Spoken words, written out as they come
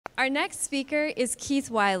Our next speaker is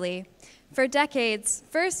Keith Wiley. For decades,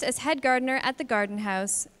 first as head gardener at the Garden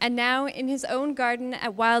House, and now in his own garden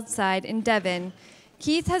at Wildside in Devon,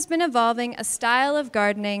 Keith has been evolving a style of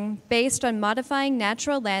gardening based on modifying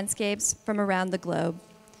natural landscapes from around the globe.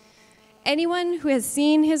 Anyone who has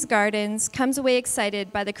seen his gardens comes away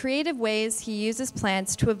excited by the creative ways he uses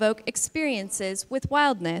plants to evoke experiences with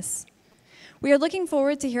wildness. We are looking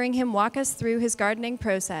forward to hearing him walk us through his gardening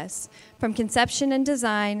process, from conception and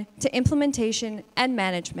design to implementation and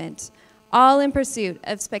management, all in pursuit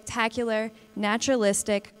of spectacular,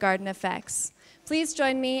 naturalistic garden effects. Please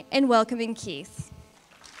join me in welcoming Keith.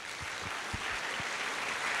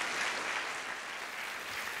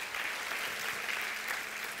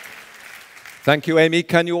 Thank you, Amy.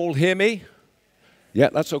 Can you all hear me?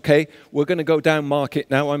 Yeah, that's okay. We're going to go down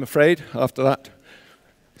market now, I'm afraid, after that.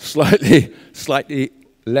 Slightly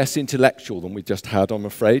less intellectual than we just had, I'm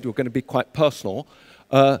afraid. We're going to be quite personal.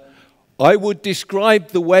 I would describe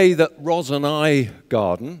the way that Ros and I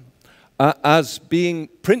garden as being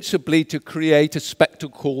principally to create a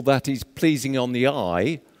spectacle that is pleasing on the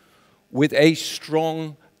eye with a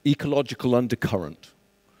strong ecological undercurrent.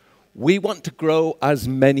 We want to grow as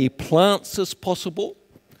many plants as possible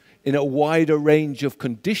in a wider range of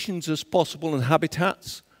conditions as possible and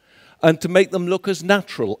habitats, and to make them look as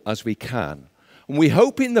natural as we can. And we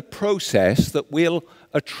hope in the process that we'll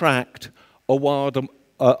attract a wide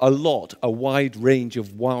range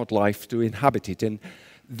of wildlife to inhabit it, and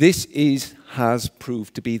this has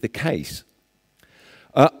proved to be the case.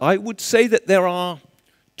 I would say that there are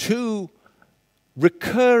two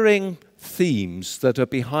recurring themes that are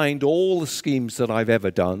behind all the schemes that I've ever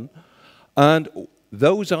done, and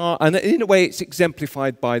those are, and in a way it's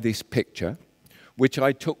exemplified by this picture, which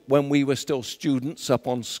I took when we were still students up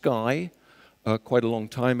on Skye quite a long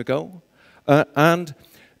time ago. And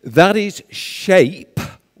that is shape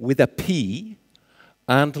with a P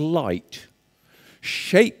and light.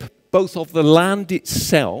 Shape both of the land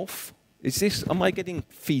itself. Am I getting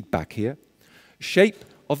feedback here? Shape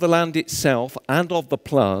of the land itself and of the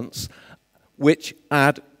plants, which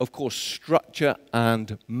add, of course, structure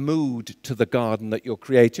and mood to the garden that you're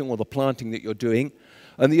creating or the planting that you're doing.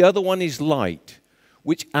 And the other one is light,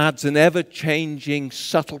 which adds an ever-changing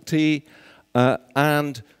subtlety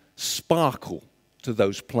and sparkle to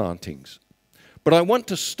those plantings. But I want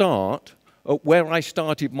to start where I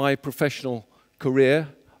started my professional career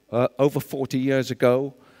over 40 years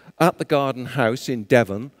ago at the Garden House in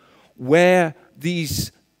Devon, where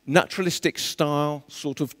these naturalistic style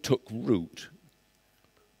sort of took root.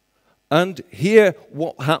 And here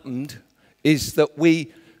what happened is that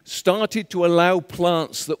we started to allow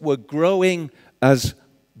plants that were growing as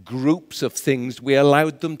groups of things. We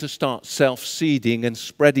allowed them to start self-seeding and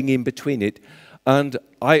spreading in between it. And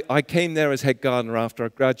I came there as head gardener after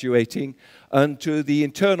graduating, and to the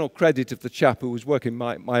internal credit of the chap who was working,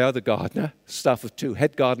 my other gardener, staff of two,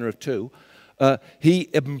 head gardener of two, he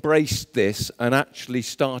embraced this and actually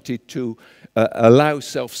started to allow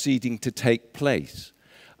self-seeding to take place.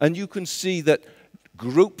 And you can see that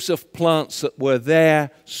groups of plants that were there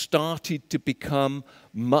started to become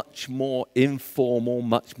much more informal,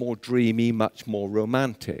 much more dreamy, much more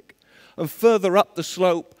romantic. And further up the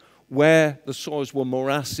slope, where the soils were more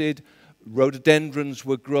acid, rhododendrons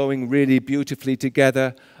were growing really beautifully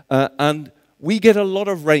together, and we get a lot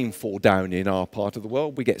of rainfall down in our part of the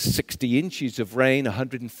world. We get 60 inches of rain,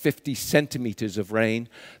 150 centimeters of rain.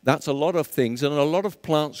 That's a lot of things, and a lot of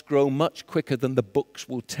plants grow much quicker than the books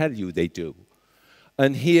will tell you they do.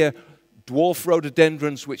 And here, dwarf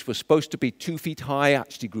rhododendrons, which were supposed to be 2 feet high,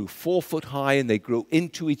 actually grew 4 foot high, and they grew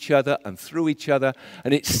into each other and through each other.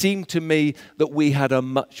 And it seemed to me that we had a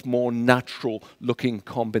much more natural-looking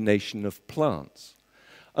combination of plants.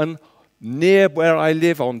 And near where I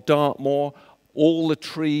live on Dartmoor, all the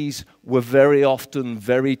trees were very often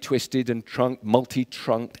very twisted and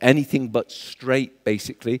multi-trunked, anything but straight,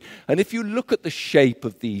 basically. And if you look at the shape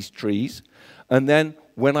of these trees, and then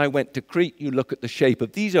when I went to Crete, you look at the shape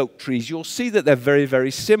of these oak trees, you'll see that they're very,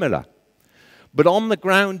 very similar. But on the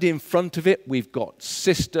ground in front of it, we've got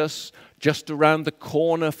cistus. Just around the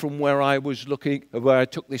corner from where I was looking, where I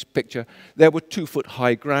took this picture, there were 2 foot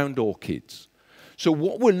high ground orchids. So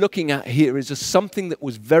what we're looking at here is something that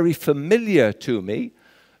was very familiar to me,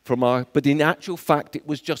 but in actual fact, it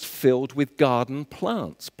was just filled with garden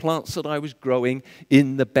plants, plants that I was growing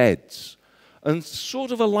in the beds. And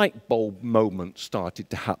sort of a light bulb moment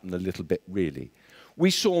started to happen a little bit, really.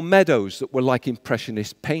 We saw meadows that were like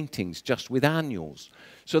impressionist paintings, just with annuals.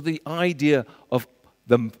 So the idea of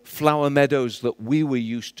the flower meadows that we were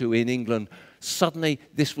used to in England suddenly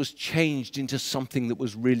this was changed into something that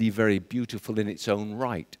was really very beautiful in its own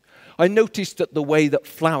right. I noticed that the way that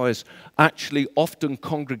flowers actually often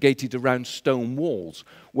congregated around stone walls,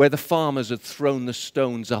 where the farmers had thrown the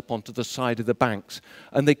stones up onto the side of the banks,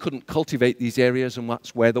 and they couldn't cultivate these areas, and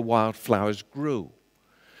that's where the wildflowers grew.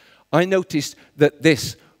 I noticed that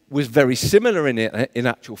this was very similar in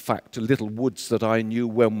actual fact to little woods that I knew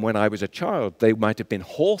when I was a child. They might have been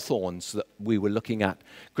hawthorns that we were looking at,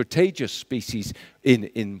 cretaceous species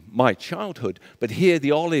in my childhood, but here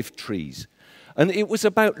the olive trees. And it was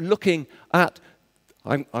about looking at,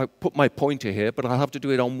 I put my pointer here, but I'll have to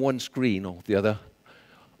do it on one screen or the other.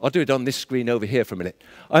 I'll do it on this screen over here for a minute.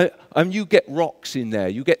 You get rocks in there.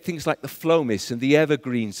 You get things like the phlomis and the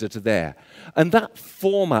evergreens that are there. And that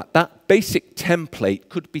format, that basic template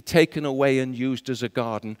could be taken away and used as a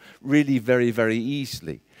garden really very, very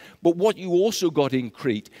easily. But what you also got in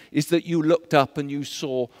Crete is that you looked up and you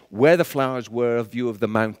saw where the flowers were, a view of the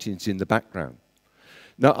mountains in the background.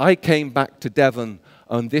 Now, I came back to Devon,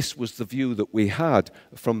 and this was the view that we had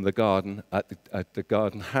from the garden at the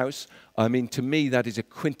garden house. I mean, to me, that is a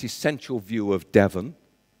quintessential view of Devon.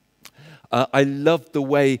 I love the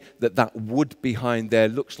way that that wood behind there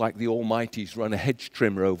looks like the Almighty's run a hedge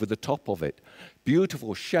trimmer over the top of it.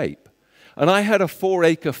 Beautiful shape. And I had a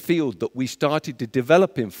 4-acre field that we started to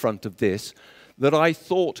develop in front of this that I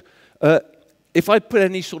thought, if I'd put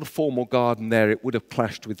any sort of formal garden there, it would have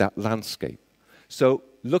clashed with that landscape. So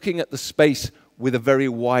looking at the space with a very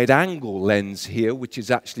wide-angle lens here, which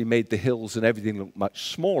has actually made the hills and everything look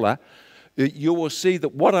much smaller, you will see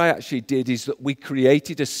that what I actually did is that we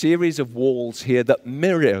created a series of walls here that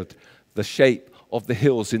mirrored the shape of the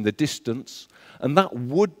hills in the distance. And that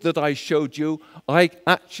wood that I showed you, I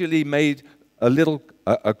actually made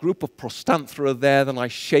a group of prostanthera there, then I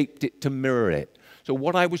shaped it to mirror it. So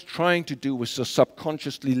what I was trying to do was to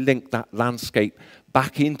subconsciously link that landscape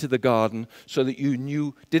back into the garden so that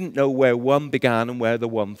you didn't know where one began and where the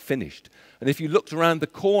one finished. And if you looked around the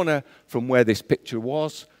corner from where this picture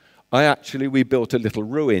was, we built a little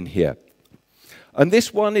ruin here. And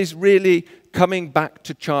this one is really coming back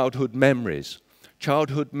to childhood memories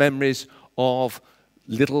of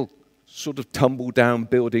little sort of tumble-down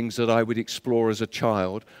buildings that I would explore as a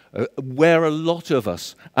child, where a lot of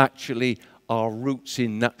us actually our roots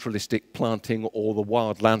in naturalistic planting or the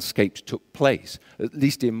wild landscapes took place. At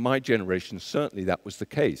least in my generation, certainly that was the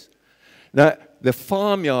case. Now, the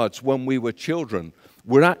farmyards when we were children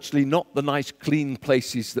were actually not the nice, clean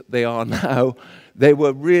places that they are now. They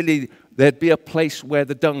were really, there'd be a place where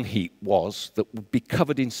the dung heap was that would be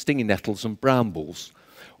covered in stinging nettles and brambles.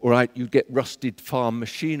 All right, you'd get rusted farm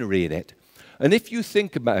machinery in it. And if you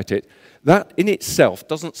think about it, that in itself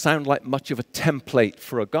doesn't sound like much of a template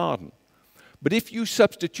for a garden. But if you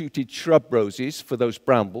substituted shrub roses for those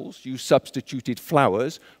brambles, you substituted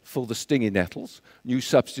flowers for the stinging nettles, you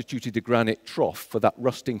substituted a granite trough for that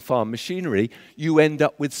rusting farm machinery, you end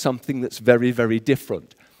up with something that's very, very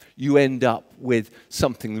different. You end up with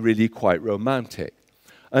something really quite romantic.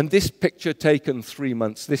 And this picture taken 3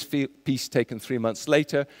 months, this piece taken 3 months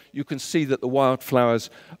later, you can see that the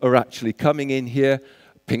wildflowers are actually coming in here.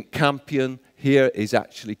 Pink campion here is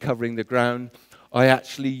actually covering the ground. I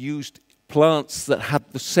actually used plants that had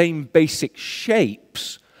the same basic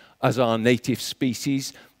shapes as our native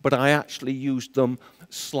species, but I actually used them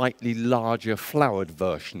slightly larger flowered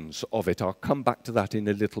versions of it. I'll come back to that in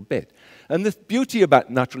a little bit. And the beauty about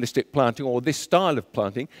naturalistic planting, or this style of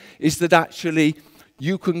planting, is that actually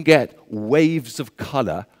you can get waves of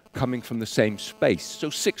color coming from the same space. So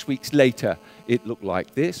 6 weeks later, it looked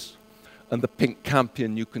like this. And the pink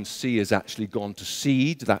campion you can see has actually gone to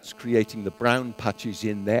seed. That's creating the brown patches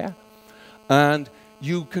in there. And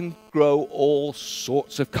you can grow all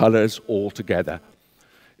sorts of colors all together.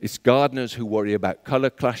 It's gardeners who worry about color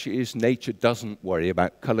clashes. Nature doesn't worry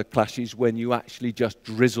about color clashes when you actually just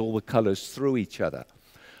drizzle the colors through each other.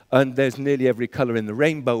 And there's nearly every color in the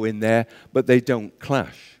rainbow in there, but they don't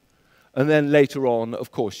clash. And then later on,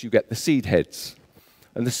 of course, you get the seed heads.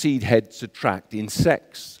 And the seed heads attract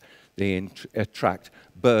insects. They attract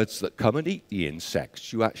birds that come and eat the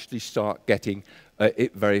insects. You actually start getting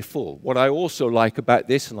it very full. What I also like about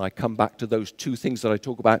this, and I come back to those two things that I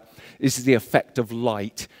talk about, is the effect of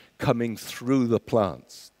light coming through the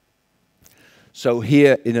plants. So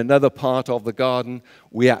here in another part of the garden,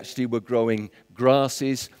 we actually were growing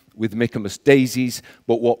grasses with Michaelmas daisies,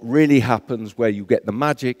 but what really happens where you get the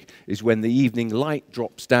magic is when the evening light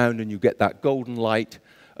drops down and you get that golden light,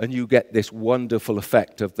 and you get this wonderful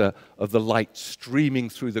effect of the light streaming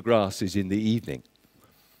through the grasses in the evening.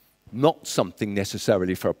 not something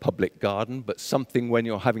necessarily for a public garden, but something when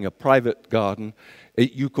you're having a private garden,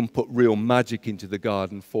 you can put real magic into the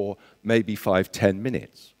garden for maybe 5-10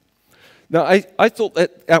 minutes. Now, I thought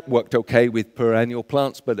that worked okay with perennial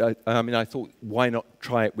plants, but I thought, why not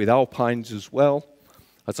try it with alpines as well?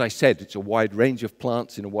 As I said, it's a wide range of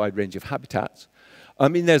plants in a wide range of habitats. I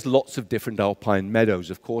mean, there's lots of different alpine meadows,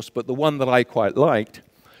 of course, but the one that I quite liked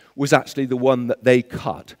was actually the one that they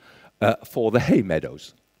cut for the hay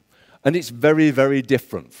meadows. And it's very, very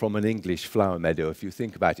different from an English flower meadow, if you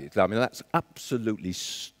think about it. I mean, that's absolutely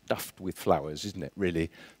stuffed with flowers, isn't it, really?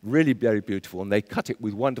 Really very beautiful. And they cut it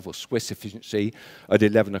with wonderful Swiss efficiency at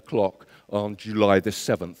 11 o'clock on July the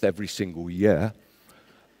 7th every single year.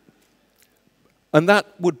 And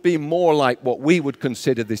that would be more like what we would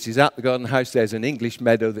consider this is at the garden house. There's an English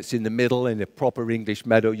meadow that's in the middle. In a proper English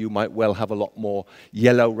meadow, you might well have a lot more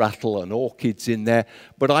yellow rattle and orchids in there.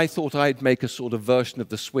 But I thought I'd make a sort of version of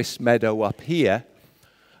the Swiss meadow up here.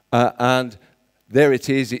 And there it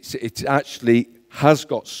is. It actually has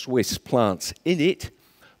got Swiss plants in it,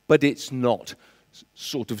 but it's not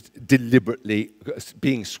sort of deliberately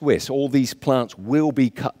being Swiss. All these plants will be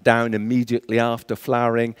cut down immediately after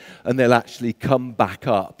flowering, and they'll actually come back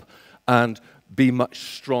up and be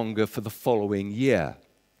much stronger for the following year.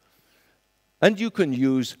 And you can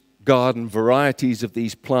use garden varieties of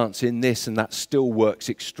these plants in this, and that still works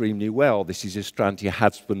extremely well. This is Astrantia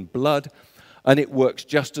Hadspen Blood, and it works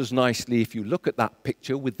just as nicely if you look at that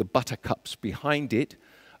picture with the buttercups behind it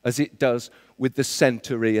as it does with the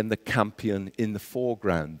centaury and the campion in the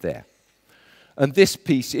foreground there. And this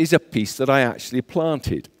piece is a piece that I actually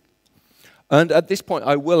planted. And at this point,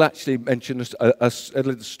 I will actually mention a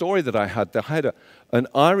little story that I had. I had an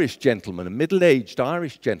Irish gentleman, a middle-aged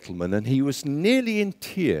Irish gentleman, and he was nearly in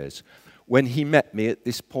tears when he met me at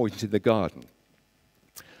this point in the garden.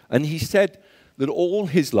 And he said that all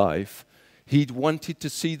his life, he'd wanted to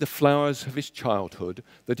see the flowers of his childhood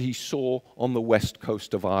that he saw on the west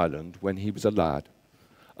coast of Ireland when he was a lad.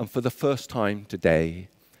 And for the first time today,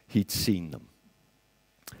 he'd seen them.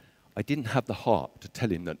 I didn't have the heart to tell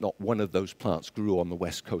him that not one of those plants grew on the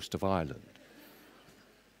west coast of Ireland.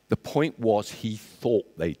 The point was he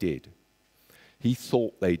thought they did. He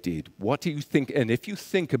thought they did. What do you think? And if you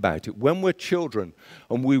think about it, when we're children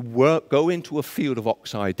and we go into a field of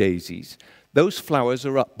oxeye daisies, those flowers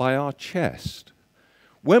are up by our chest.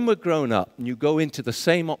 When we're grown up and you go into the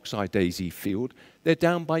same oxeye daisy field, they're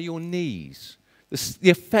down by your knees. The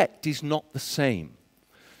effect is not the same.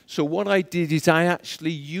 So what I did is I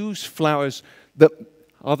actually used flowers that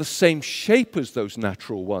are the same shape as those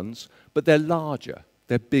natural ones, but they're larger,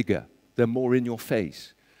 they're bigger, they're more in your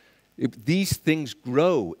face. These things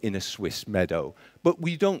grow in a Swiss meadow, but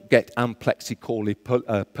we don't get Persicaria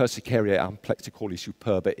Amplexicauli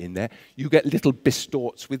superba in there. You get little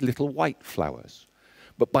bistorts with little white flowers.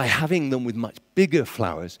 But by having them with much bigger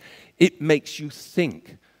flowers, it makes you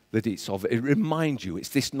think that it reminds you, it's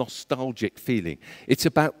this nostalgic feeling. It's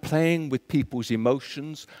about playing with people's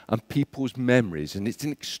emotions and people's memories, and it's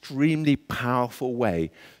an extremely powerful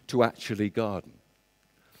way to actually garden.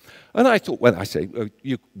 And I thought, well, I say,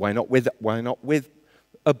 why not with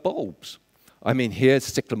bulbs? I mean, here,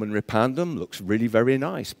 Cyclamen repandum looks really very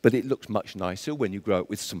nice, but it looks much nicer when you grow it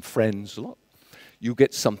with some friends. Look, you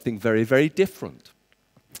get something very, very different.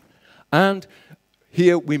 And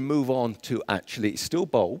here we move on to actually, still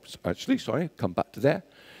bulbs. Actually, sorry, come back to there.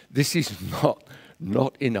 This is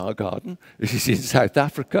not in our garden. This is in South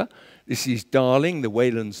Africa. This is Darling, the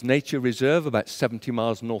Waylands Nature Reserve, about 70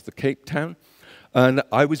 miles north of Cape Town. And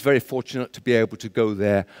I was very fortunate to be able to go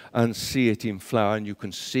there and see it in flower, and you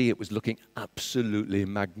can see it was looking absolutely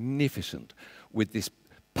magnificent with this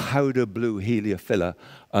powder blue Heliophylla,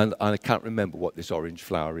 and I can't remember what this orange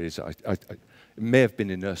flower is. It may have been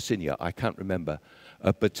in Ursinia, I can't remember,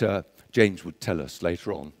 but James would tell us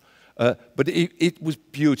later on. But it was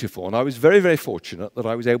beautiful, and I was very, very fortunate that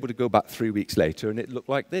I was able to go back 3 weeks later, and it looked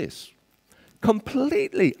like this.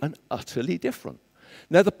 Completely and utterly different.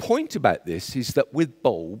 Now, the point about this is that with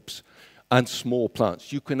bulbs and small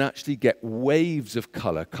plants, you can actually get waves of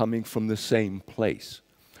color coming from the same place.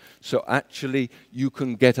 So actually, you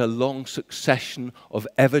can get a long succession of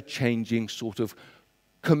ever-changing sort of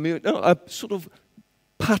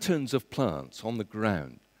patterns of plants on the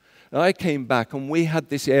ground. And I came back, and we had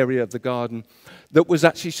this area of the garden that was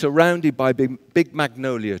actually surrounded by big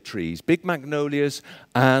magnolia trees, big magnolias,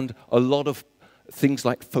 and a lot of things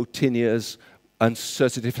like photinias, and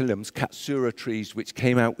Cercidiphyllums, Katsura trees, which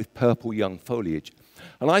came out with purple young foliage.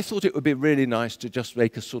 And I thought it would be really nice to just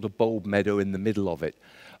make a sort of bulb meadow in the middle of it.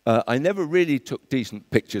 I never really took decent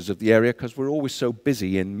pictures of the area because we're always so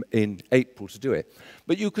busy in April to do it.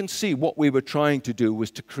 But you can see what we were trying to do was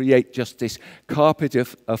to create just this carpet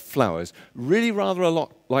of flowers, really rather a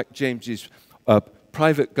lot like James's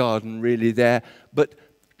private garden really there, but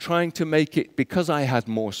trying to make it, because I had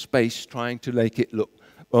more space, trying to make it look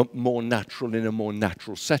more natural in a more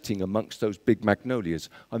natural setting amongst those big magnolias.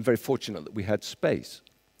 I'm very fortunate that we had space.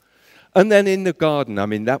 And then in the garden, I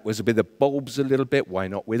mean, that was a bit of bulbs a little bit. Why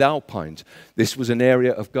not with alpines? This was an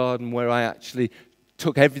area of garden where I actually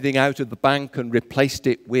took everything out of the bank and replaced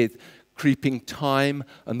it with creeping thyme,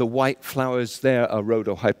 and the white flowers there are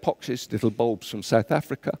rhodohypoxis, little bulbs from South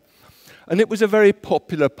Africa. And it was a very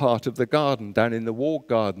popular part of the garden, down in the walled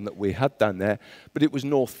garden that we had down there, but it was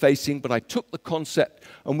north-facing, but I took the concept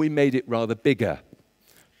and we made it rather bigger.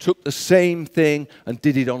 Took the same thing and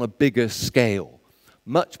did it on a bigger scale.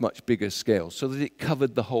 Much, much bigger scale, so that it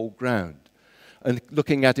covered the whole ground. And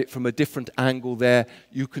looking at it from a different angle there,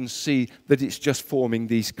 you can see that it's just forming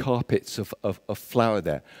these carpets of flower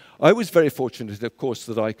there. I was very fortunate, of course,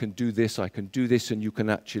 that I can do this, and you can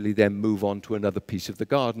actually then move on to another piece of the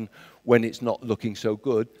garden when it's not looking so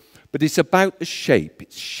good. But it's about the shape.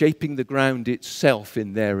 It's shaping the ground itself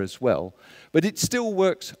in there as well. But it still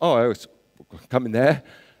works. Oh, I was coming there.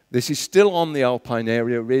 This is still on the alpine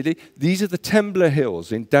area, really. These are the Temblor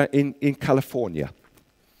Hills in California.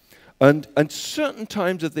 And certain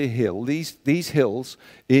times of the hill, these hills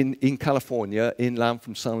in California, inland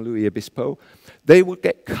from San Luis Obispo, they will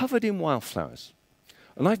get covered in wildflowers.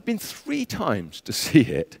 And I've been 3 times to see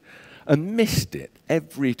it and missed it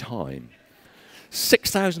every time.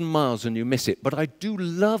 6,000 miles and you miss it. But I do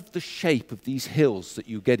love the shape of these hills that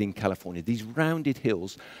you get in California, these rounded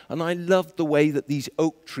hills. And I love the way that these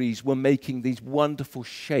oak trees were making these wonderful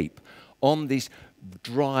shape on these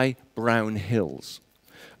dry brown hills.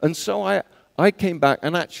 And so I came back,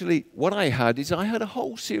 and actually what I had is I had a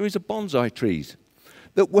whole series of bonsai trees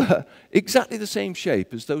that were exactly the same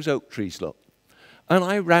shape as those oak trees look. And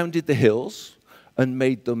I rounded the hills and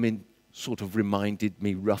made them in, sort of reminded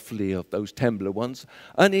me roughly of those Temblor ones.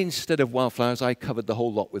 And instead of wildflowers, I covered the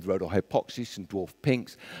whole lot with rhodohypoxis and dwarf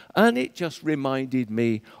pinks. And it just reminded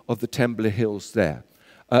me of the Temblor Hills there,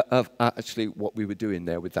 of actually what we were doing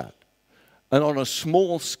there with that. And on a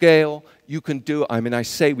small scale, you can do, I mean, I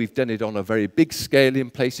say we've done it on a very big scale in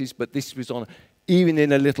places, but this was on, even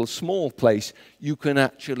in a little small place, you can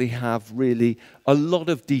actually have really a lot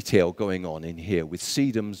of detail going on in here with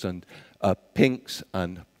sedums and pinks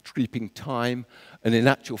and creeping thyme. And in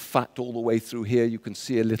actual fact, all the way through here, you can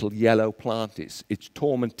see a little yellow plant. It's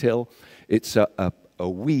tormentil. It's a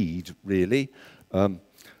weed, really. And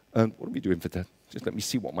what are we doing for that? Just let me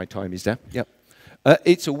see what my time is there. Yep.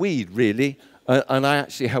 It's a weed, really, and I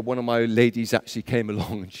actually had one of my ladies actually came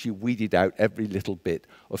along and she weeded out every little bit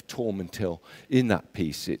of tormentil in that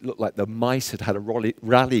piece. It looked like the mice had a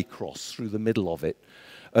rally cross through the middle of it.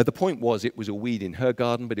 The point was it was a weed in her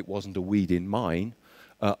garden, but it wasn't a weed in mine.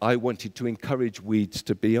 I wanted to encourage weeds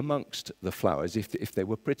to be amongst the flowers if they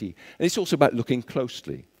were pretty. And it's also about looking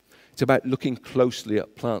closely. It's about looking closely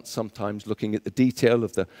at plants, sometimes looking at the detail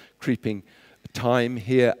of the creeping thyme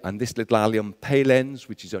here, and this little Allium palens,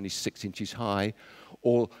 which is only 6 inches high,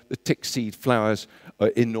 or the tick seed flowers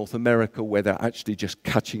in North America, where they're actually just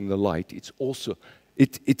catching the light. It's also,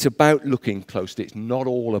 it's about looking closely. It's not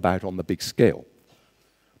all about on the big scale.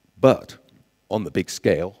 But on the big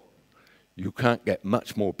scale, you can't get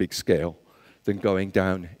much more big scale than going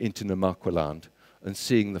down into Namaqualand and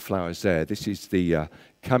seeing the flowers there. This is the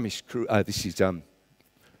this is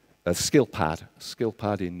a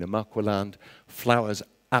skillpad in Namaqualand. Flowers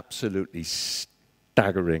absolutely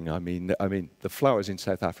staggering. I mean, the flowers in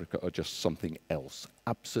South Africa are just something else.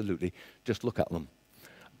 Absolutely. Just look at them.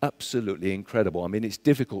 Absolutely incredible. I mean, it's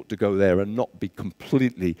difficult to go there and not be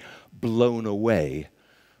completely blown away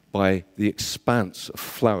by the expanse of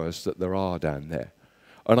flowers that there are down there.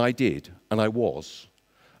 And I did, and I was.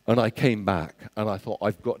 And I came back, and I thought,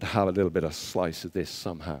 I've got to have a little bit of slice of this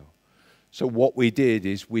somehow. So what we did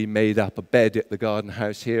is we made up a bed at the garden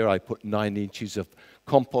house here. I put 9 inches of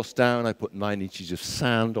compost down. I put 9 inches of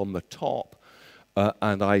sand on the top.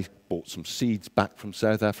 And I bought some seeds back from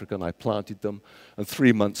South Africa, and I planted them. And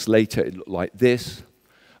 3 months later, it looked like this.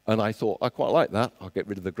 And I thought, I quite like that. I'll get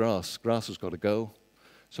rid of the grass. Grass has got to go.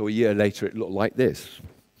 So a year later, it looked like this.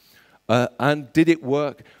 And did it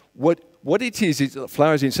work? What it is that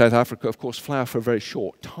flowers in South Africa, of course, flower for a very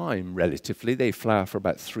short time, relatively. They flower for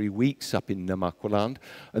about 3 weeks up in Namaqualand,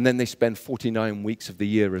 and then they spend 49 weeks of the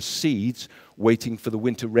year as seeds, waiting for the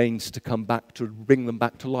winter rains to come back to bring them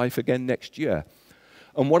back to life again next year.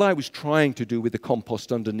 And what I was trying to do with the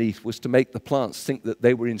compost underneath was to make the plants think that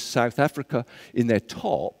they were in South Africa in their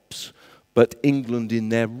tops, but England in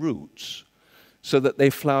their roots, so that they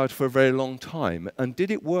flowered for a very long time. And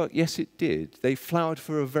did it work? Yes, it did. They flowered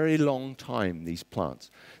for a very long time, these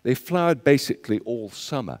plants. They flowered basically all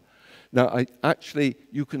summer. Now,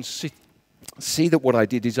 you can see that what I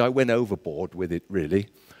did is I went overboard with it, really.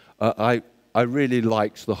 I really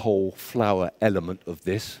liked the whole flower element of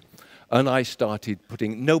this. And I started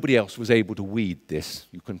nobody else was able to weed this,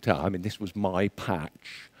 you can tell. I mean, this was my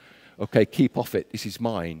patch. Okay, keep off it, this is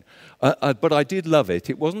mine. But I did love it.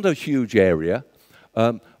 It wasn't a huge area,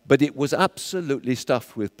 but it was absolutely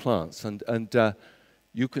stuffed with plants. And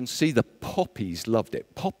you can see the poppies loved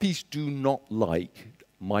it. Poppies do not like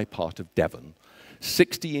my part of Devon.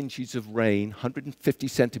 60 inches of rain, 150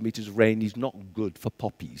 centimeters of rain is not good for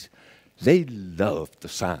poppies. They loved the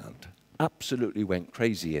sand, absolutely went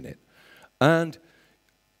crazy in it. And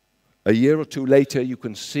a year or two later, you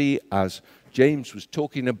can see, as James was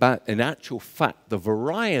talking about, in actual fact, the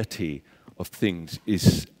variety of things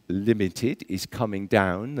is limited, is coming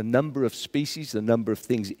down. The number of species, the number of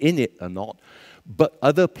things in it are not. But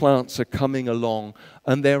other plants are coming along,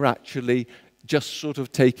 and they're actually just sort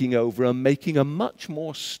of taking over and making a much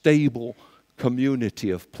more stable community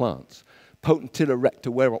of plants. Potentilla recta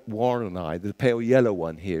warreni, the pale yellow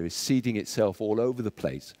one here, is seeding itself all over the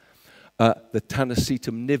place. The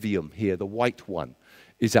Tanacetum niveum here, the white one,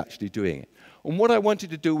 is actually doing it. And what I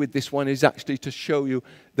wanted to do with this one is actually to show you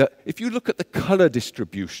that if you look at the color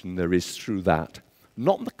distribution there is through that,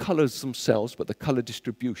 not the colors themselves, but the color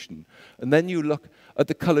distribution, and then you look at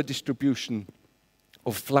the color distribution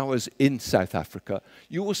of flowers in South Africa,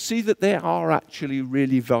 you will see that they are actually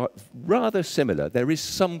really rather similar. There is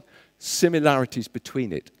some similarities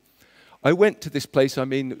between it. I went to this place. I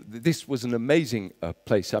mean, this was an amazing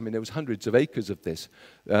place. I mean, there was hundreds of acres of this.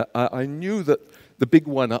 I knew that the big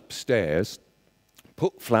one upstairs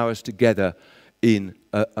put flowers together in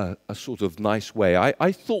a sort of nice way.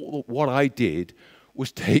 I thought that what I did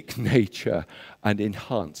was take nature and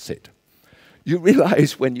enhance it. You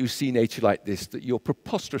realize when you see nature like this that you're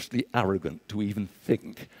preposterously arrogant to even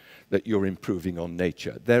think that you're improving on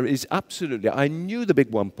nature. There is absolutely, I knew the big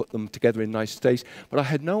one put them together in nice taste, but I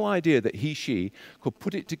had no idea that she could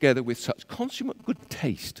put it together with such consummate good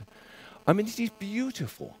taste. I mean, it is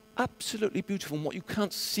beautiful, absolutely beautiful. And what you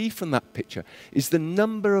can't see from that picture is the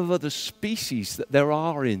number of other species that there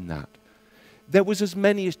are in that. There was as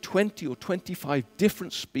many as 20 or 25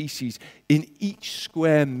 different species in each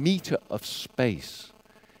square meter of space.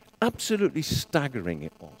 Absolutely staggering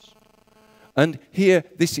it was. And here,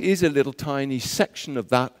 this is a little tiny section of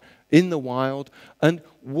that in the wild. And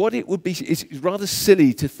what it would be is rather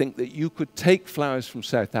silly to think that you could take flowers from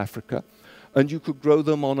South Africa and you could grow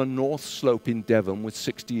them on a north slope in Devon with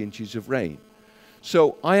 60 inches of rain.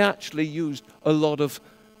 So I actually used a lot of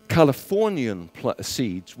Californian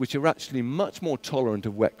seeds, which are actually much more tolerant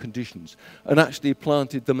of wet conditions, and actually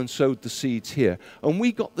planted them and sowed the seeds here. And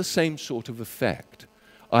we got the same sort of effect.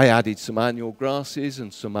 I added some annual grasses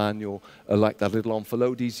and some annual, like that little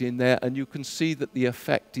Omphalodes in there, and you can see that the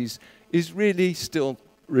effect is really still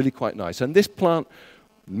really quite nice. And this plant,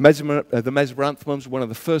 the mesobaranthemums, one of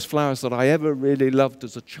the first flowers that I ever really loved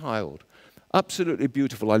as a child. Absolutely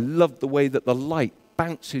beautiful. I loved the way that the light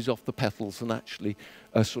bounces off the petals and actually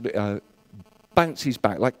bounces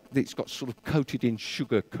back, like it's got sort of coated in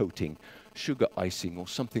sugar coating, sugar icing or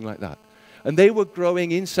something like that. And they were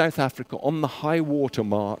growing in South Africa on the high water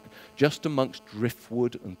mark, just amongst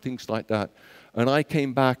driftwood and things like that. And I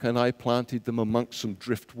came back and I planted them amongst some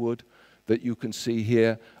driftwood that you can see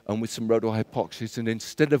here, and with some rhodohypoxis. And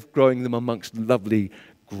instead of growing them amongst lovely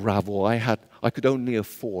gravel, I could only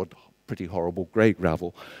afford pretty horrible grey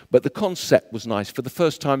gravel. But the concept was nice. For the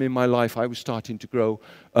first time in my life, I was starting to grow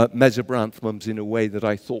mesobaranthemums in a way that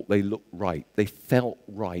I thought they looked right. They felt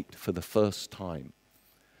right for the first time.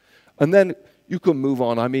 And then you can move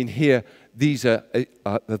on. I mean, here, these are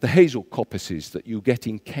the hazel coppices that you get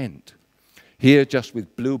in Kent. Here, just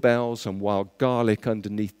with bluebells and wild garlic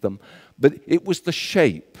underneath them. But it was the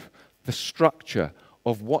shape, the structure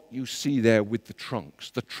of what you see there with the trunks.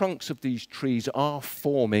 The trunks of these trees are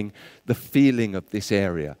forming the feeling of this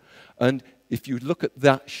area. And if you look at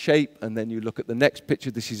that shape and then you look at the next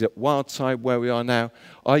picture, this is at Wildside where we are now,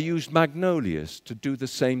 I used magnolias to do the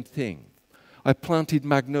same thing. I planted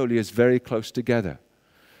magnolias very close together.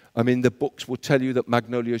 I mean, the books will tell you that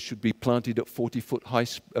magnolias should be planted at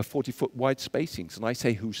 40-foot wide spacings. And I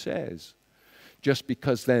say, who says? Just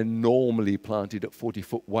because they're normally planted at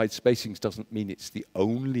 40-foot wide spacings doesn't mean it's the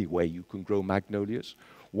only way you can grow magnolias.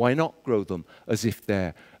 Why not grow them as if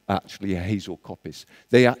they're actually a hazel coppice.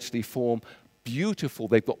 They actually form beautiful,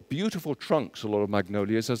 they've got beautiful trunks, a lot of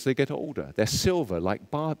magnolias, as they get older. They're silver,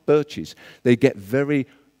 like birches. They get very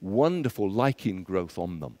wonderful lichen growth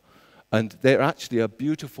on them. And they're actually a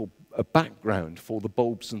beautiful background for the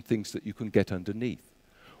bulbs and things that you can get underneath.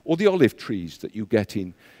 Or the olive trees that you get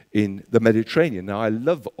in the Mediterranean. Now, I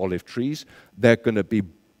love olive trees. They're going to be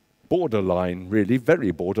borderline, really,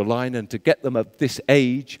 very borderline. And to get them at this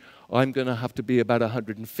age, I'm going to have to be about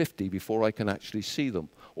 150 before I can actually see them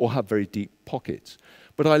or have very deep pockets.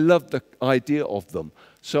 But I love the idea of them.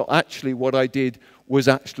 So actually what I did was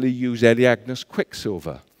actually use Elaeagnus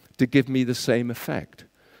quicksilver to give me the same effect.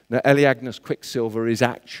 Now, Elaeagnus quicksilver is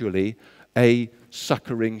actually a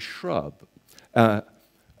suckering shrub.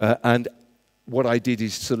 And what I did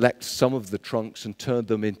is select some of the trunks and turn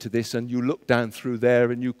them into this, and you look down through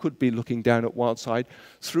there, and you could be looking down at Wildside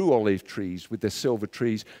through olive trees with their silver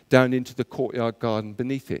trees down into the courtyard garden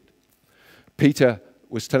beneath it. Peter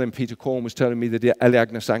Corn was telling me that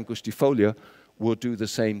Elaeagnus angustifolia will do the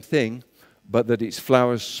same thing, but that its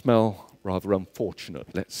flowers smell rather unfortunate,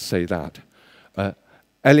 let's say that.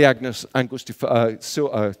 Elaeagnus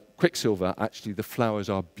quicksilver, actually the flowers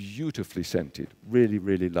are beautifully scented, really,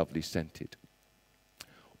 really lovely scented.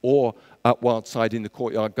 Or at Wildside in the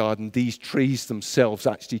courtyard garden, these trees themselves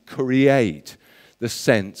actually create the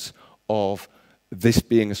sense of this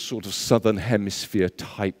being a sort of southern hemisphere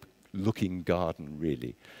type looking garden,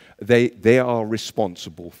 really. They are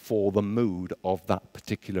responsible for the mood of that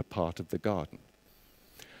particular part of the garden.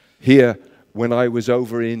 Here, when I was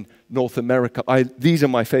over in North America, these are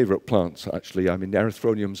my favorite plants, actually. I mean,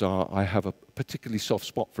 erythroniums I have a particularly soft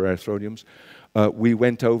spot for erythroniums. We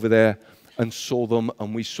went over there and saw them,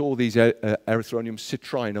 and we saw these erythronium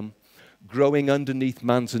citrinum growing underneath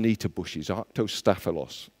manzanita bushes,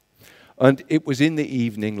 Arctostaphylos. And it was in the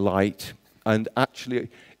evening light, and actually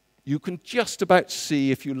you can just about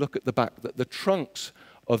see, if you look at the back, that the trunks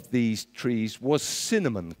of these trees was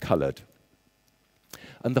cinnamon-colored.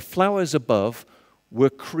 And the flowers above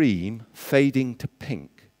were cream, fading to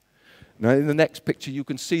pink. Now, in the next picture, you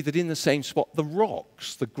can see that in the same spot, the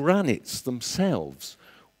rocks, the granites themselves,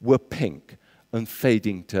 were pink and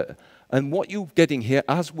fading to... And what you're getting here,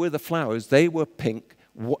 as were the flowers, they were pink,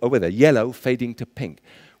 with a yellow fading to pink.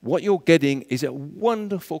 What you're getting is a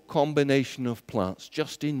wonderful combination of plants,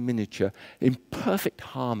 just in miniature, in perfect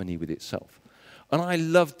harmony with itself. And I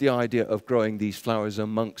loved the idea of growing these flowers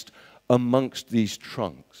amongst these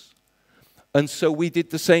trunks. And so we did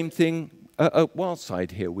the same thing at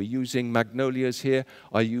Wildside here. We're using magnolias here.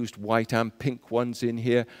 I used white and pink ones in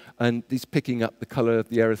here, and it's picking up the color of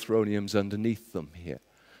the erythroniums underneath them here.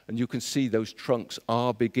 And you can see those trunks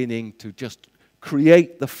are beginning to just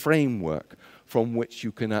create the framework from which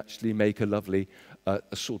you can actually make a lovely,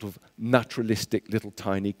 a sort of naturalistic little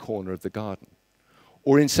tiny corner of the garden.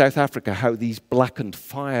 Or in South Africa, how these blackened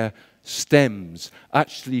fire stems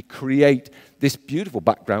actually create this beautiful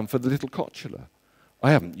background for the little cotula.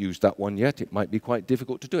 I haven't used that one yet. It might be quite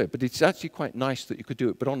difficult to do it, but it's actually quite nice that you could do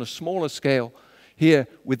it. But on a smaller scale, here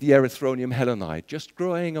with the Erythronium heleni, just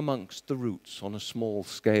growing amongst the roots on a small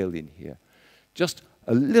scale in here. Just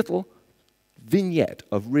a little vignette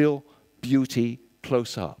of real beauty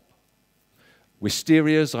close up.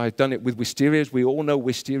 Wisterias, I've done it with wisterias. We all know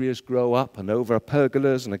wisterias grow up and over our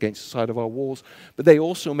pergolas and against the side of our walls, but they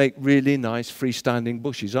also make really nice freestanding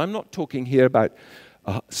bushes. I'm not talking here about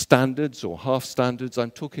standards or half standards.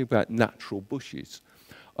 I'm talking about natural bushes.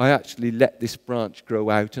 I actually let this branch grow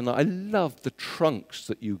out, and I love the trunks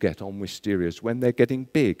that you get on wisterias when they're getting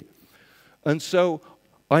big. And so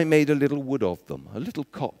I made a little wood of them, a little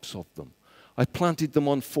copse of them. I planted them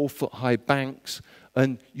on 4-foot-high banks,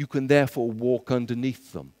 and you can therefore walk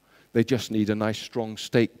underneath them. They just need a nice strong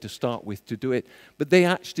stake to start with to do it. But they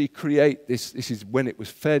actually create this is when it was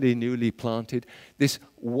fairly newly planted, this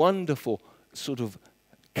wonderful sort of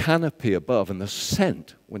canopy above, and the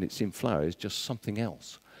scent when it's in flower is just something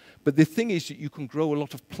else. But the thing is that you can grow a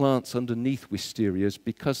lot of plants underneath wisterias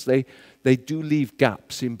because they do leave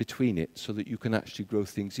gaps in between it so that you can actually grow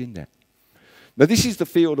things in there. Now, this is the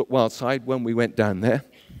field at Wildside when we went down there.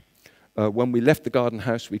 When we left the garden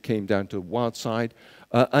house, we came down to Wildside,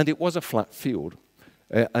 and it was a flat field.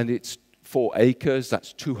 And it's 4 acres,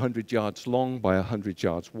 that's 200 yards long by 100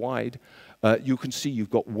 yards wide. You can see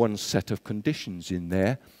you've got one set of conditions in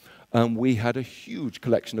there. And we had a huge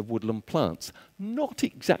collection of woodland plants. Not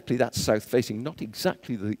exactly, that's south-facing, not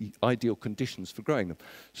exactly the ideal conditions for growing them.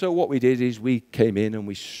 So what we did is we came in and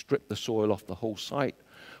we stripped the soil off the whole site,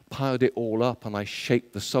 piled it all up, and I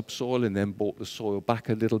shaped the subsoil and then brought the soil back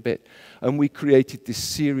a little bit. And we created this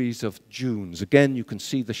series of dunes. Again, you can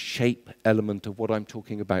see the shape element of what I'm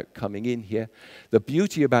talking about coming in here. The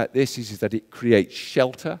beauty about this is that it creates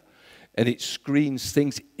shelter, and it screens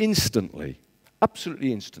things instantly,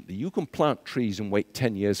 absolutely instantly. You can plant trees and wait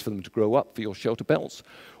 10 years for them to grow up for your shelter belts,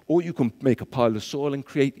 or you can make a pile of soil and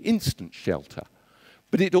create instant shelter.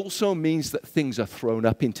 But it also means that things are thrown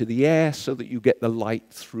up into the air so that you get the light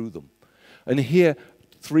through them. And here,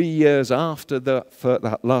 3 years after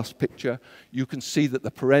that last picture, you can see that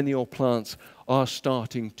the perennial plants are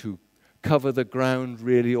starting to cover the ground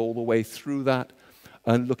really all the way through that,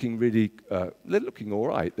 and looking really, they're looking all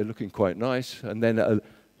right. They're looking quite nice. And then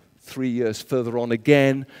 3 years further on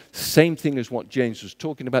again, same thing as what James was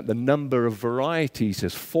talking about. The number of varieties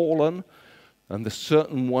has fallen, and the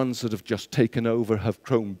certain ones that have just taken over have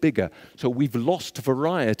grown bigger. So we've lost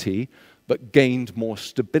variety, but gained more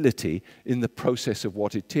stability in the process of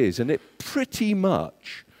what it is. And it pretty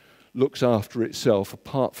much looks after itself,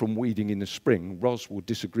 apart from weeding in the spring. Ros will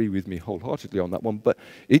disagree with me wholeheartedly on that one, but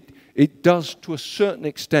it does, to a certain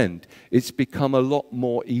extent. It's become a lot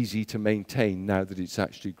more easy to maintain now that it's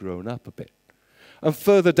actually grown up a bit. And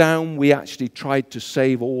further down, we actually tried to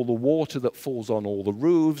save all the water that falls on all the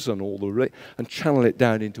roofs and and channel it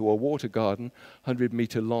down into a water garden,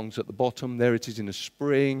 100-meter longs at the bottom. There it is in the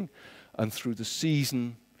spring, and through the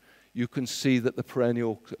season, you can see that the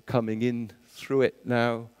perennial coming in through it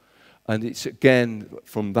now. And it's again,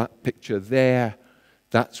 from that picture there,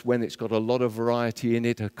 that's when it's got a lot of variety in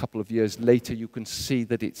it. A couple of years later, you can see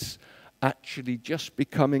that it's actually just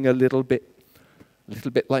becoming a little bit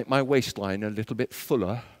like my waistline, a little bit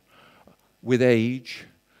fuller with age.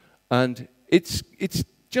 And it's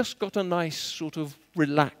just got a nice sort of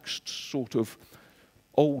relaxed, sort of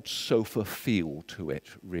old sofa feel to it,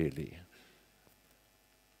 really.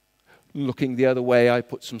 Looking the other way, I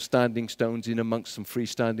put some standing stones in amongst some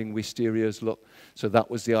freestanding wisterias, look. So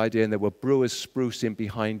that was the idea, and there were brewer's spruce in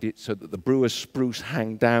behind it, so that the brewer's spruce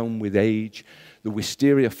hang down with age, the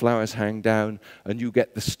wisteria flowers hang down, and you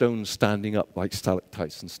get the stones standing up like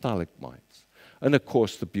stalactites and stalagmites. And of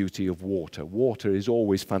course, the beauty of water. Water is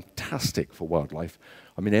always fantastic for wildlife.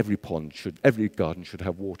 I mean, every garden should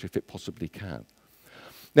have water if it possibly can.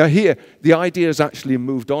 Now here, the idea has actually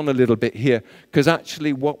moved on a little bit here, because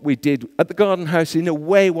actually what we did at the garden house, in a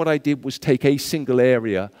way, what I did was take a single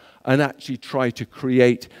area and actually try to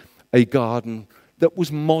create a garden that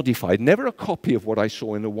was modified. Never a copy of what I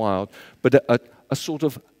saw in the wild, but a sort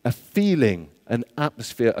of a feeling, an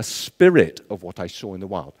atmosphere, a spirit of what I saw in the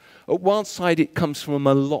wild. At Wildside, it comes from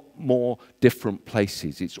a lot more different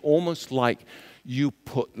places. It's almost like you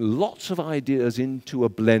put lots of ideas into a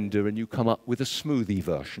blender and you come up with a smoothie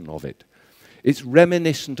version of it. It's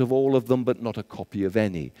reminiscent of all of them, but not a copy of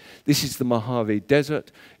any. This is the Mojave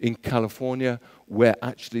Desert in California, where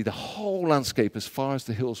actually the whole landscape, as far as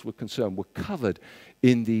the hills were concerned, were covered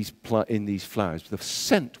in these flowers. The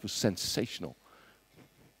scent was sensational.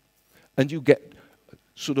 And you get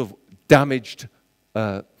sort of damaged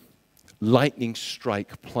lightning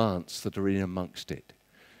strike plants that are in amongst it.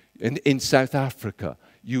 In South Africa,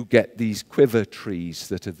 you get these quiver trees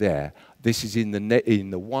that are there. This is in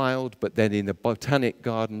the wild, but then in the botanic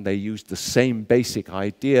garden, they used the same basic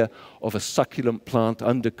idea of a succulent plant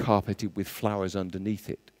undercarpeted with flowers underneath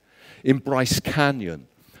it. In Bryce Canyon,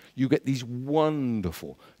 you get these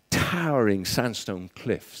wonderful, towering sandstone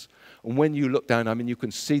cliffs. And when you look down, I mean, you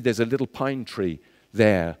can see there's a little pine tree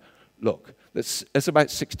there. Look, that's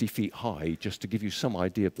about 60 feet high, just to give you some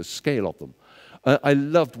idea of the scale of them. I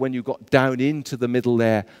loved when you got down into the middle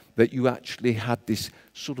there that you actually had this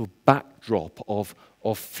sort of backdrop of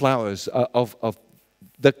flowers, of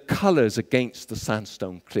the colors against the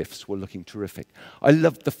sandstone cliffs were looking terrific. I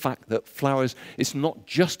loved the fact that flowers, it's not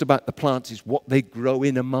just about the plants, it's what they grow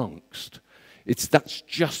in amongst. That's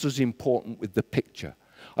just as important with the picture.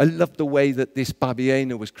 I loved the way that this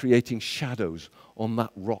Babiena was creating shadows on that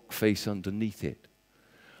rock face underneath it.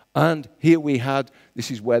 And here we had,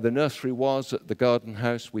 this is where the nursery was at the garden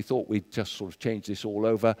house. We thought we'd just sort of change this all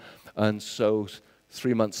over. And so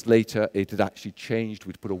 3 months later, it had actually changed.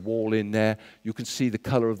 We'd put a wall in there. You can see the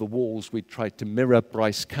color of the walls. We'd tried to mirror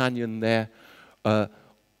Bryce Canyon there.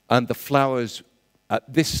 And the flowers,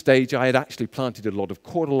 at this stage, I had actually planted a lot of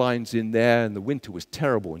cordyline in there, and the winter was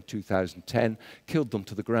terrible in 2010. Killed them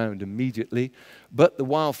to the ground immediately. But the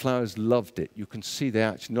wildflowers loved it. You can see they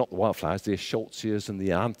actually, not the wildflowers, the eschscholtzias and the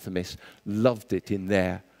anthemis loved it in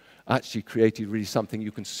there. actually created really something.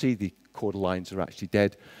 You can see the cordyline are actually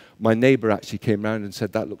dead. My neighbour actually came round and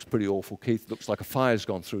said, that looks pretty awful, Keith. Looks like a fire's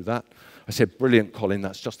gone through that. I said, brilliant, Colin.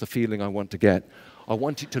 That's just the feeling I want to get. I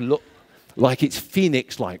want it to look like it's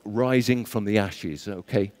phoenix-like, rising from the ashes,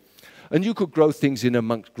 okay? And you could grow things in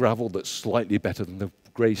amongst gravel that's slightly better than the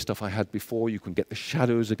grey stuff I had before. You can get the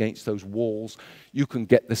shadows against those walls. You can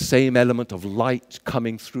get the same element of light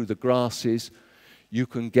coming through the grasses. You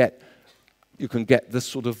can get the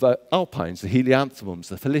sort of alpines, the helianthemums,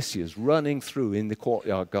 the felicias running through in the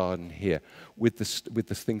courtyard garden here with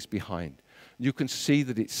the things behind. You can see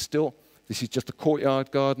that it's still, this is just a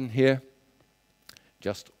courtyard garden here,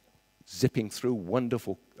 just zipping through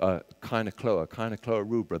wonderful Kinocloa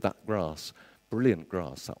rubra, that grass. Brilliant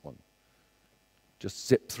grass, that one. Just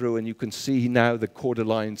zip through, and you can see now the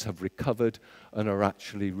cordylines have recovered and are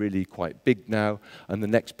actually really quite big now. And the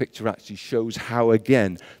next picture actually shows how,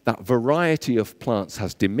 again, that variety of plants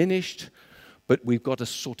has diminished, but we've got a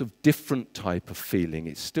sort of different type of feeling.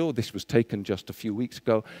 It's still, this was taken just a few weeks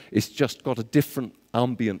ago, it's just got a different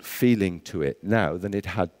ambient feeling to it now than it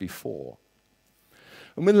had before.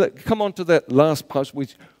 And we'll come on to the last part,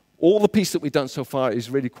 which all the piece that we've done so far is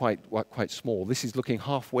really quite small. This is looking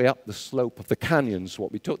halfway up the slope of the canyons.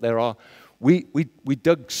 What we took there are, we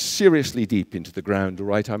dug seriously deep into the ground,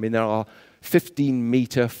 right? I mean, there are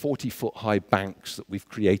 15-meter, 40-foot high banks that we've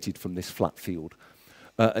created from this flat field.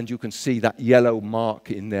 And you can see that yellow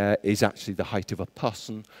mark in there is actually the height of a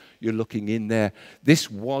person. You're looking in there.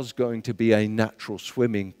 This was going to be a natural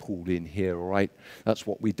swimming pool in here, all right? That's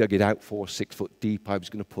what we dug it out for, 6 foot deep. I was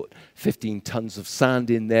going to put 15 tons of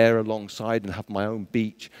sand in there alongside and have my own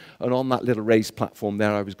beach. And on that little raised platform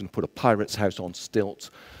there, I was going to put a pirate's house on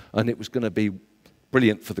stilts. And it was going to be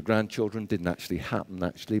brilliant for the grandchildren. Didn't actually happen,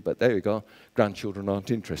 actually, but there you go. Grandchildren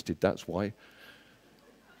aren't interested, that's why.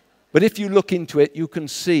 But if you look into it, you can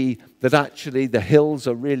see that actually the hills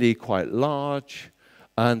are really quite large.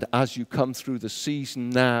 And as you come through the season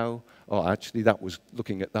now, oh, actually that was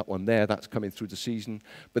looking at that one there, that's coming through the season.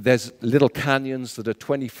 But there's little canyons that are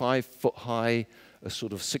 25 foot high,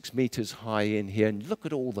 sort of 6 meters high in here. And look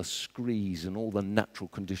at all the screes and all the natural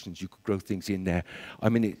conditions you could grow things in there. I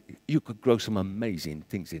mean, you could grow some amazing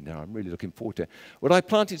things in there. I'm really looking forward to it. Well, I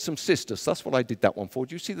planted some cistus. That's what I did that one for.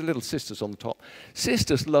 Do you see the little cistus on the top?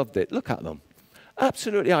 Cistus loved it. Look at them.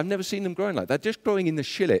 Absolutely. I've never seen them growing like that. Just growing in the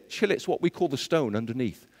shillet. Shillet's what we call the stone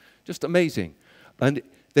underneath. Just amazing. And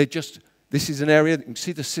they're just, this is an area, you can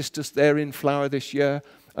see the cistus there in flower this year.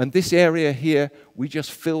 And this area here, we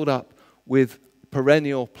just filled up with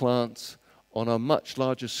perennial plants on a much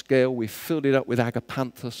larger scale. We filled it up with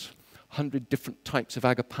agapanthus, 100 different types of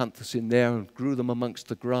agapanthus in there, and grew them amongst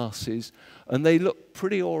the grasses. And they look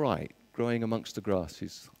pretty all right growing amongst the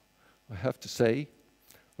grasses, I have to say.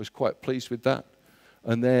 I was quite pleased with that.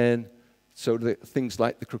 And then, so things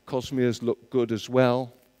like the crocosmias look good as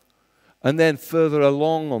well. And then further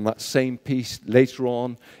along on that same piece, later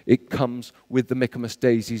on, it comes with the Michaemus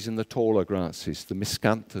daisies and the taller grasses, the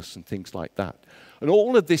miscanthus and things like that. And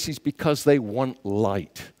all of this is because they want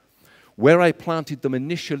light. Where I planted them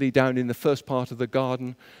initially down in the first part of the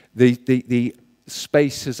garden, the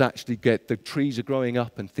space has actually the trees are growing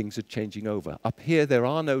up and things are changing over. Up here, there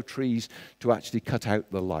are no trees to actually cut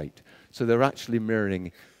out the light. So they're actually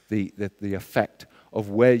mirroring the effect of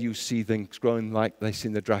where you see things growing like this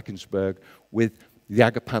in the Drakensberg, with the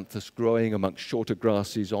agapanthus growing amongst shorter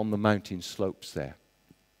grasses on the mountain slopes there.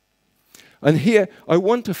 And here, I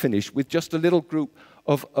want to finish with just a little group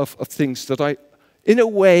of things that in a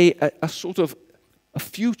way, a sort of a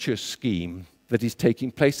future scheme that is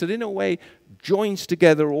taking place that in a way joins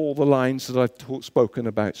together all the lines that I've spoken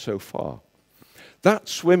about so far. That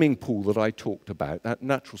swimming pool that I talked about, that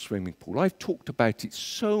natural swimming pool, I've talked about it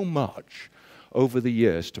so much over the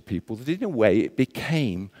years to people that in a way it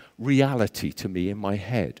became reality to me in my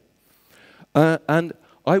head. And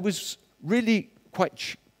I was really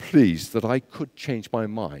quite pleased that I could change my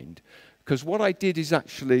mind, because what I did is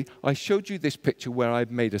actually, I showed you this picture where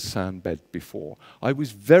I'd made a sand bed before. I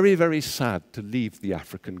was very, very sad to leave the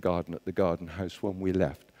African garden at the garden house when we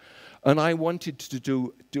left. And I wanted to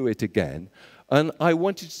do it again. And I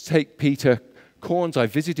wanted to take Peter Korn's. I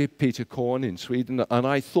visited Peter Korn in Sweden, and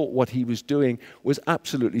I thought what he was doing was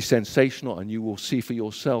absolutely sensational, and you will see for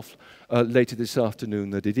yourself later this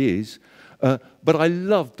afternoon that it is. But I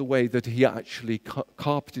loved the way that he actually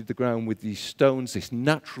carpeted the ground with these stones, this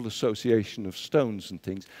natural association of stones and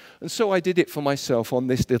things. And so I did it for myself on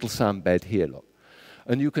this little sand bed here, look.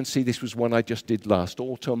 And you can see this was one I just did last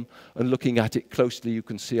autumn. And looking at it closely, you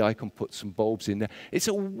can see I can put some bulbs in there. It's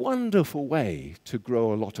a wonderful way to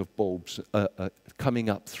grow a lot of bulbs coming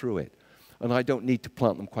up through it. and I don't need to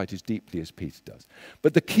plant them quite as deeply as Peter does.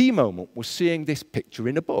 But the key moment was seeing this picture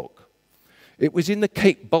in a book. It was in the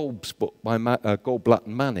Cape Bulbs book by Goldblatt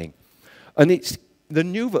and Manning. And it's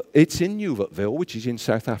in Newvertville, which is in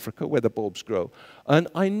South Africa, where the bulbs grow. And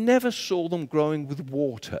I never saw them growing with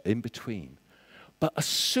water in between. But as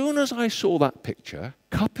soon as I saw that picture,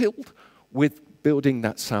 coupled with building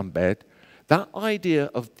that sandbed, that idea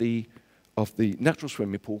of the natural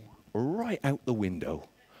swimming pool right out the window,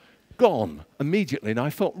 gone immediately. And I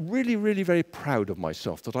felt really, really very proud of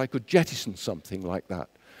myself that I could jettison something like that.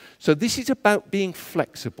 So this is about being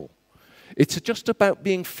flexible. It's just about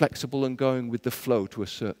being flexible and going with the flow to a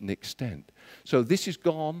certain extent. So this is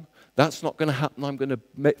gone. That's not going to happen. I'm going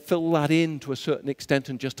to fill that in to a certain extent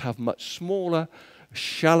and just have much smaller,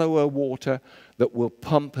 shallower water that will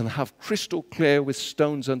pump and have crystal clear with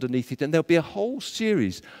stones underneath it. And there'll be a whole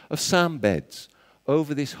series of sand beds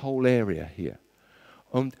over this whole area here.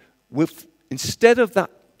 And instead of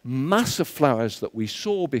that mass of flowers that we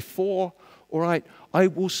saw before, all right, I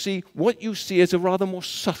will see what you see as a rather more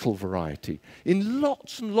subtle variety. In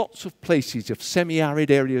lots and lots of places of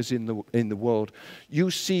semi-arid areas in the world,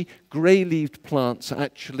 you see grey-leaved plants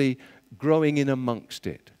actually growing in amongst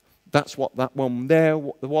it. That's what that one there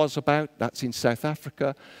was about. That's in South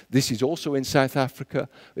Africa. This is also in South Africa.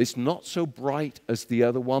 It's not so bright as the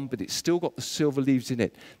other one, but it's still got the silver leaves in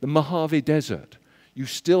it. The Mojave Desert, you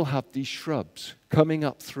still have these shrubs coming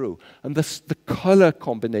up through. And the color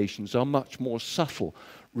combinations are much more subtle,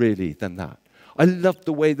 really, than that. I love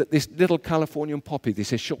the way that this little Californian poppy,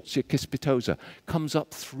 this Eschscholzia caspitosa, comes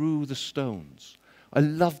up through the stones. I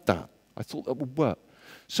love that. I thought that would work.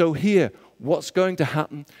 So here, what's going to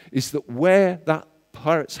happen is that where that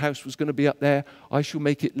pirate's house was going to be up there, I shall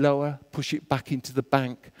make it lower, push it back into the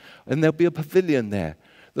bank, and there'll be a pavilion there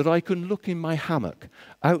that I can look in my hammock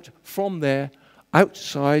out from there,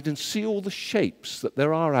 outside, and see all the shapes that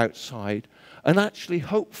there are outside, and actually,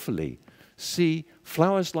 hopefully, see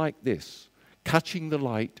flowers like this catching the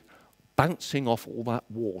light, bouncing off all that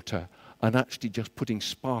water, and actually just putting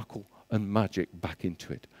sparkle and magic back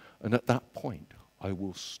into it. And at that point, I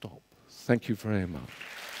will stop. Thank you very much.